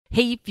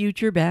Hey,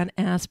 future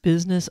badass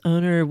business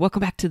owner.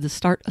 Welcome back to the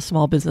Start a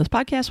Small Business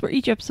podcast, where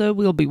each episode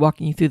we'll be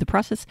walking you through the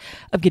process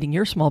of getting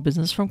your small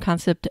business from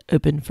concept to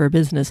open for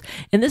business.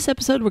 In this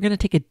episode, we're going to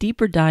take a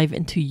deeper dive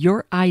into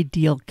your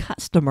ideal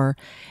customer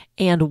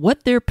and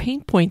what their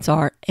pain points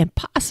are, and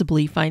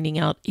possibly finding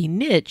out a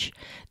niche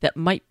that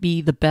might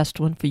be the best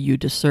one for you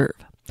to serve.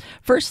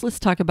 First, let's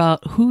talk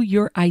about who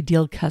your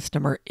ideal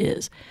customer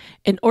is.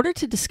 In order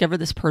to discover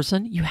this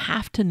person, you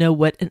have to know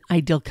what an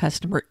ideal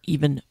customer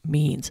even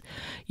means.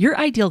 Your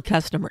ideal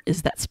customer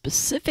is that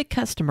specific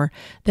customer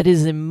that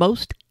is in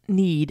most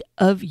need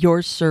of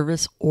your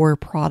service or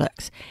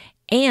products,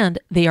 and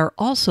they are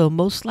also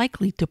most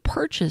likely to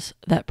purchase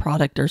that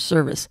product or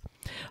service.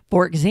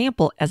 For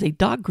example, as a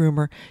dog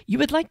groomer, you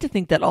would like to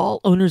think that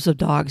all owners of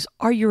dogs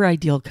are your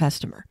ideal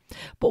customer.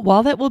 But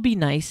while that will be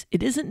nice,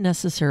 it isn't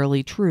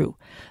necessarily true.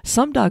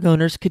 Some dog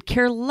owners could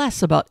care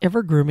less about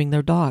ever grooming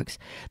their dogs.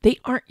 They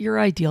aren't your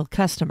ideal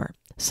customer.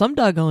 Some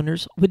dog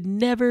owners would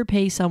never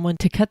pay someone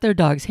to cut their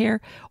dog's hair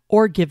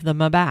or give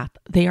them a bath.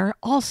 They are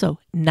also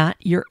not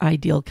your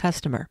ideal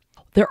customer.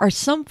 There are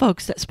some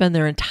folks that spend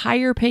their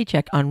entire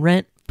paycheck on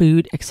rent,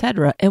 food,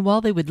 etc., and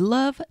while they would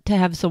love to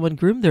have someone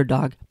groom their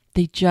dog,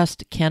 they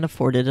just can't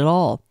afford it at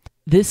all.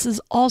 This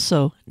is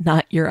also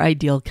not your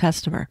ideal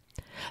customer.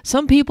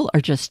 Some people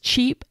are just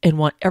cheap and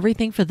want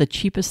everything for the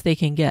cheapest they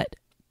can get.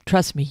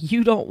 Trust me,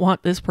 you don't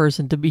want this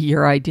person to be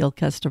your ideal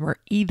customer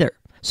either.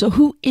 So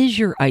who is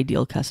your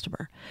ideal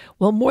customer?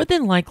 Well, more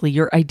than likely,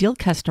 your ideal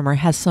customer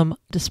has some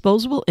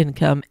disposable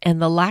income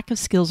and the lack of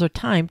skills or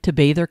time to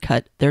bathe or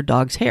cut their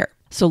dog's hair.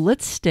 So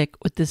let's stick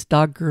with this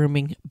dog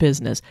grooming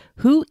business.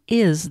 Who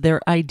is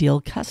their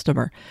ideal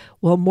customer?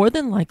 Well, more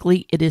than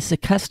likely, it is a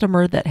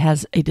customer that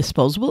has a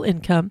disposable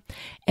income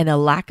and a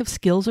lack of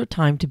skills or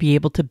time to be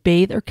able to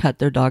bathe or cut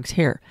their dog's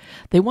hair.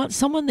 They want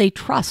someone they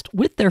trust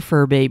with their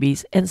fur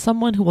babies and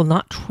someone who will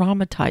not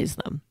traumatize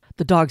them.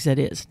 The dogs, that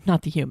is,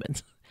 not the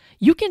humans.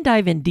 You can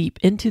dive in deep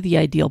into the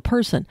ideal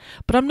person,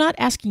 but I'm not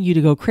asking you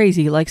to go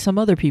crazy like some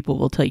other people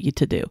will tell you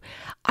to do.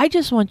 I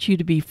just want you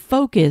to be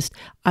focused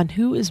on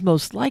who is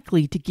most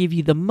likely to give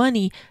you the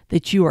money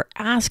that you are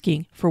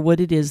asking for what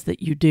it is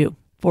that you do.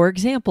 For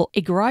example, a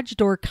garage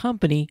door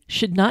company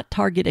should not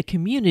target a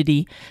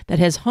community that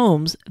has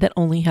homes that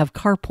only have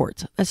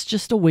carports. That's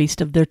just a waste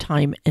of their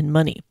time and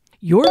money.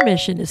 Your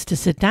mission is to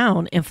sit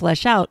down and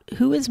flesh out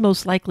who is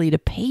most likely to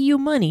pay you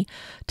money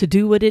to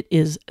do what it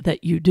is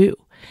that you do.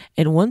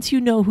 And once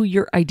you know who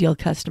your ideal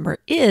customer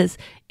is,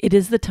 it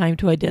is the time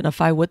to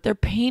identify what their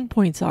pain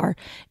points are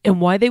and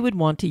why they would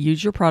want to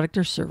use your product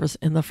or service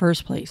in the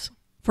first place.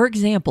 For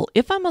example,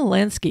 if I'm a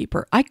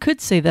landscaper, I could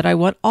say that I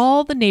want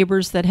all the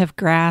neighbors that have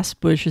grass,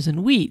 bushes,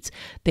 and weeds.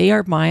 They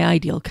are my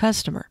ideal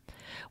customer.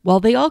 While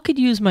they all could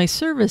use my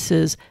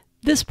services,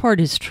 this part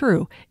is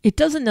true. It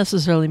doesn't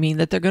necessarily mean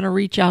that they're going to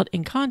reach out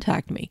and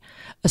contact me,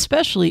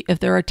 especially if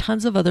there are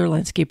tons of other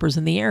landscapers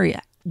in the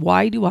area.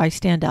 Why do I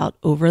stand out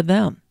over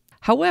them?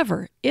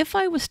 However, if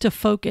I was to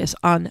focus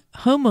on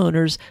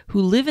homeowners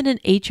who live in an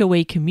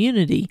HOA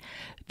community,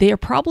 they are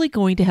probably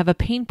going to have a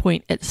pain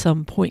point at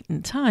some point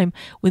in time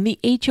when the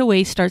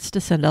HOA starts to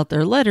send out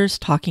their letters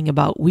talking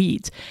about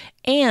weeds,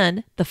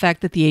 and the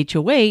fact that the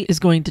HOA is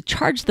going to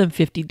charge them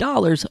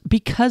 $50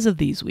 because of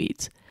these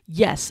weeds.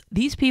 Yes,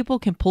 these people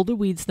can pull the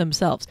weeds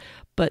themselves,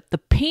 but the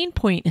pain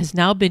point has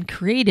now been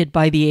created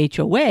by the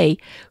HOA,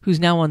 who's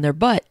now on their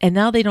butt, and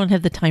now they don't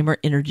have the time or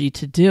energy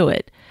to do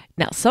it.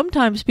 Now,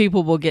 sometimes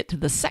people will get to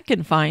the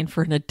second fine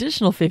for an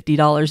additional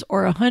 $50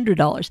 or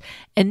 $100,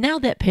 and now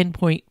that pain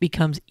point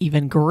becomes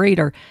even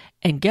greater.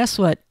 And guess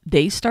what?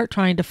 They start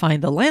trying to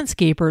find the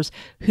landscapers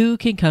who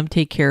can come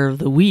take care of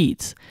the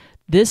weeds.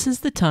 This is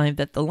the time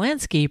that the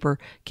landscaper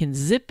can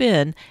zip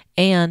in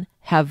and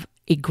have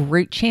a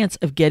great chance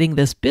of getting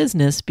this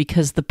business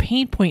because the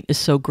pain point is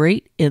so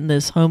great in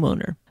this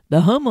homeowner.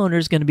 The homeowner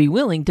is going to be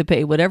willing to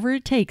pay whatever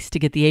it takes to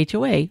get the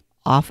HOA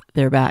off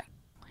their back.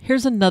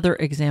 Here's another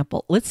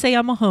example. Let's say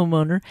I'm a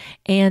homeowner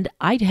and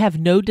I have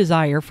no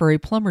desire for a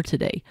plumber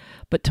today,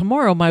 but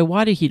tomorrow my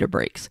water heater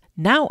breaks.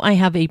 Now I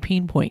have a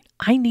pain point.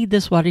 I need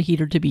this water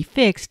heater to be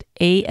fixed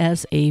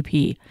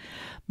ASAP.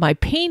 My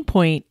pain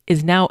point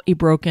is now a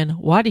broken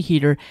water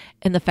heater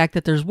and the fact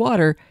that there's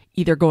water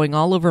either going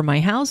all over my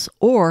house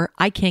or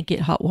I can't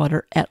get hot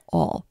water at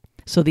all.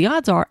 So the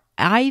odds are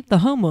I, the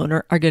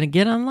homeowner, are going to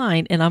get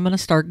online and I'm going to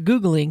start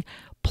Googling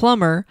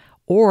plumber,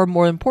 or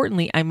more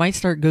importantly, I might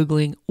start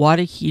Googling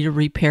water heater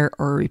repair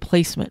or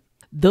replacement.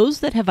 Those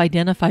that have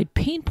identified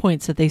pain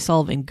points that they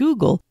solve in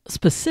Google,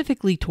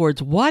 specifically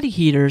towards water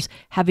heaters,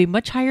 have a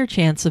much higher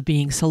chance of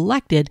being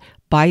selected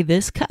by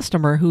this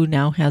customer who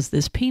now has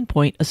this pain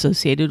point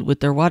associated with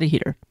their water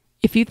heater.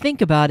 If you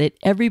think about it,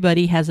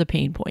 everybody has a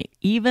pain point.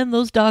 Even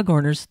those dog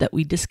owners that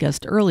we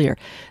discussed earlier.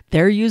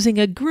 They're using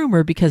a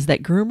groomer because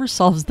that groomer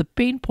solves the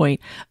pain point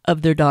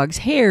of their dog's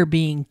hair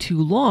being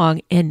too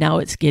long and now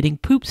it's getting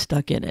poop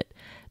stuck in it.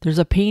 There's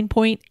a pain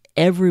point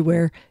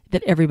everywhere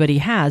that everybody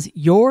has.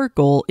 Your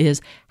goal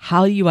is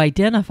how you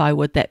identify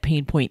what that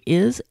pain point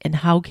is and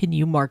how can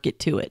you market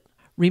to it.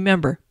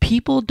 Remember,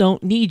 People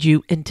don't need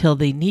you until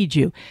they need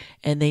you,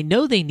 and they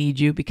know they need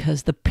you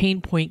because the pain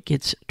point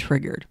gets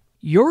triggered.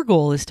 Your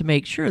goal is to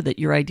make sure that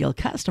your ideal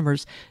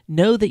customers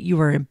know that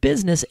you are in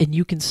business and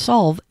you can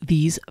solve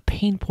these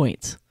pain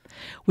points.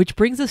 Which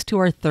brings us to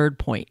our third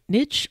point,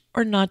 niche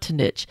or not to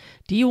niche.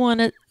 Do you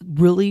want to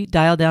really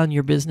dial down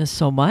your business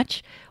so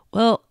much?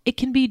 Well, it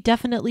can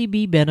definitely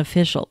be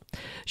beneficial.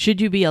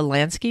 Should you be a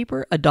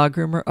landscaper, a dog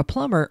groomer, a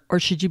plumber, or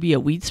should you be a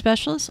weed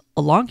specialist,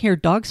 a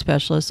long-haired dog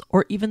specialist,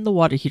 or even the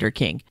water heater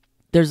king?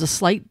 There's a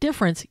slight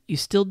difference. You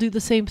still do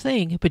the same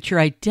thing, but you're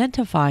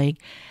identifying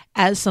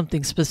as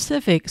something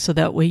specific so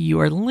that way you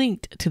are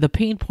linked to the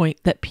pain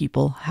point that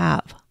people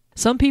have.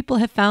 Some people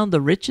have found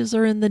the riches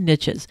are in the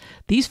niches.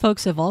 These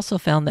folks have also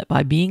found that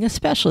by being a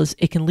specialist,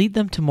 it can lead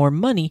them to more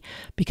money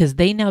because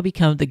they now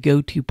become the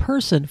go-to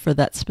person for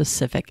that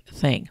specific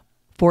thing.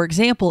 For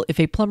example, if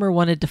a plumber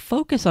wanted to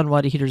focus on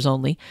water heaters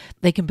only,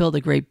 they can build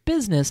a great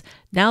business.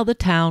 Now the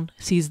town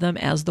sees them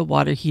as the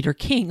water heater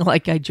king,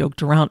 like I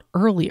joked around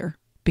earlier,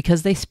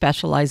 because they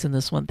specialize in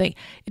this one thing.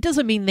 It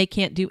doesn't mean they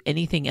can't do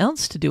anything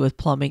else to do with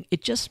plumbing.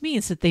 It just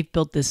means that they've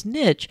built this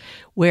niche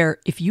where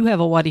if you have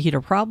a water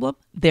heater problem,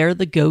 they're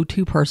the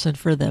go-to person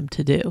for them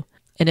to do.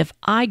 And if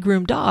I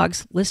groom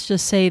dogs, let's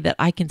just say that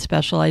I can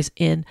specialize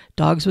in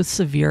dogs with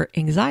severe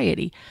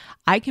anxiety.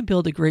 I can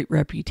build a great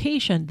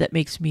reputation that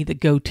makes me the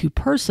go-to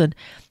person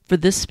for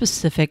this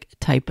specific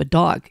type of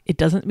dog. It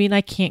doesn't mean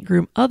I can't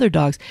groom other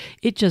dogs.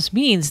 It just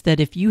means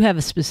that if you have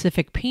a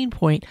specific pain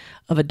point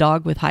of a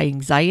dog with high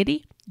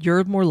anxiety,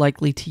 you're more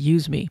likely to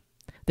use me.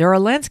 There are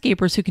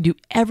landscapers who can do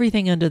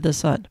everything under the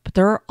sun, but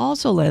there are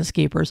also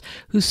landscapers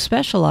who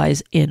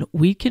specialize in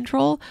weed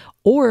control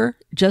or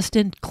just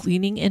in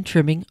cleaning and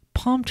trimming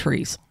palm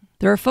trees.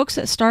 There are folks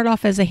that start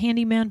off as a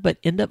handyman but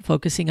end up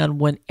focusing on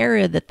one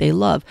area that they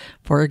love.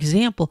 For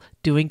example,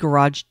 doing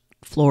garage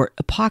floor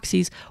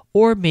epoxies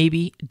or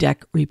maybe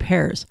deck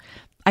repairs.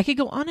 I could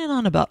go on and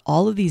on about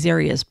all of these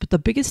areas, but the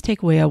biggest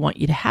takeaway I want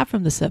you to have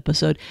from this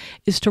episode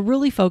is to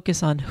really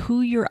focus on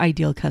who your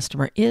ideal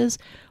customer is,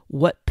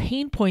 what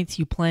pain points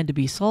you plan to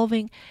be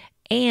solving,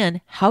 and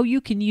how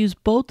you can use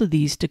both of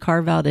these to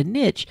carve out a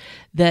niche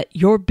that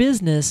your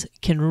business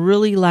can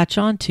really latch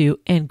onto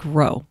and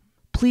grow.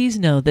 Please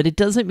know that it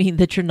doesn't mean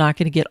that you're not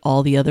going to get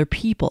all the other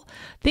people.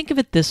 Think of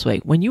it this way.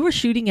 When you are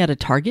shooting at a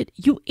target,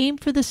 you aim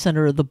for the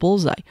center of the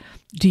bullseye.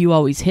 Do you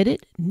always hit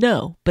it?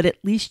 No, but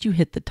at least you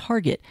hit the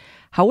target.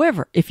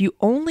 However, if you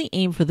only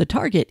aim for the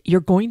target,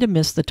 you're going to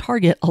miss the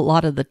target a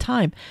lot of the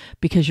time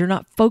because you're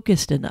not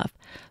focused enough.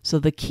 So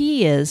the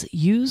key is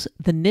use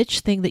the niche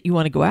thing that you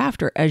want to go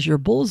after as your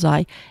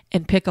bullseye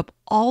and pick up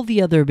all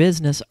the other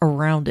business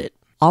around it.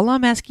 All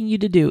I'm asking you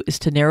to do is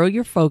to narrow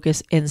your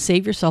focus and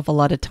save yourself a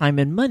lot of time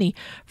and money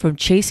from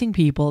chasing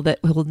people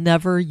that will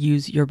never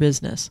use your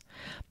business.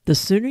 The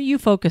sooner you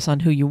focus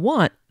on who you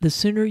want, the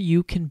sooner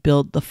you can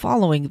build the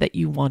following that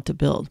you want to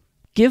build.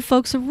 Give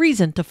folks a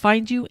reason to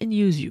find you and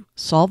use you.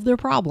 Solve their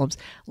problems.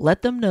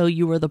 Let them know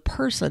you are the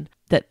person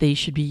that they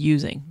should be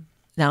using.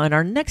 Now, in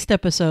our next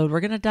episode,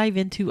 we're going to dive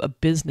into a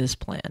business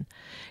plan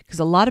because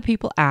a lot of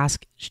people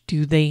ask,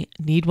 do they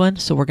need one?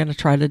 So we're going to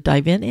try to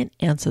dive in and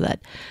answer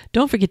that.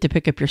 Don't forget to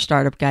pick up your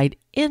startup guide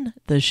in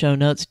the show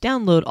notes.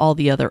 Download all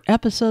the other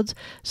episodes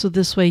so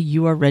this way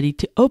you are ready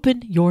to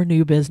open your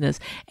new business.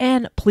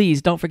 And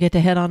please don't forget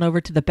to head on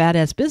over to the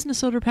Badass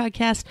Business Owner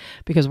podcast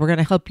because we're going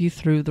to help you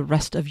through the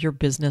rest of your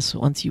business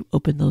once you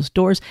open those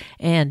doors.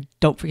 And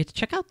don't forget to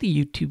check out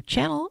the YouTube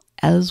channel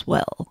as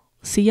well.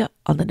 See ya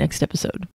on the next episode.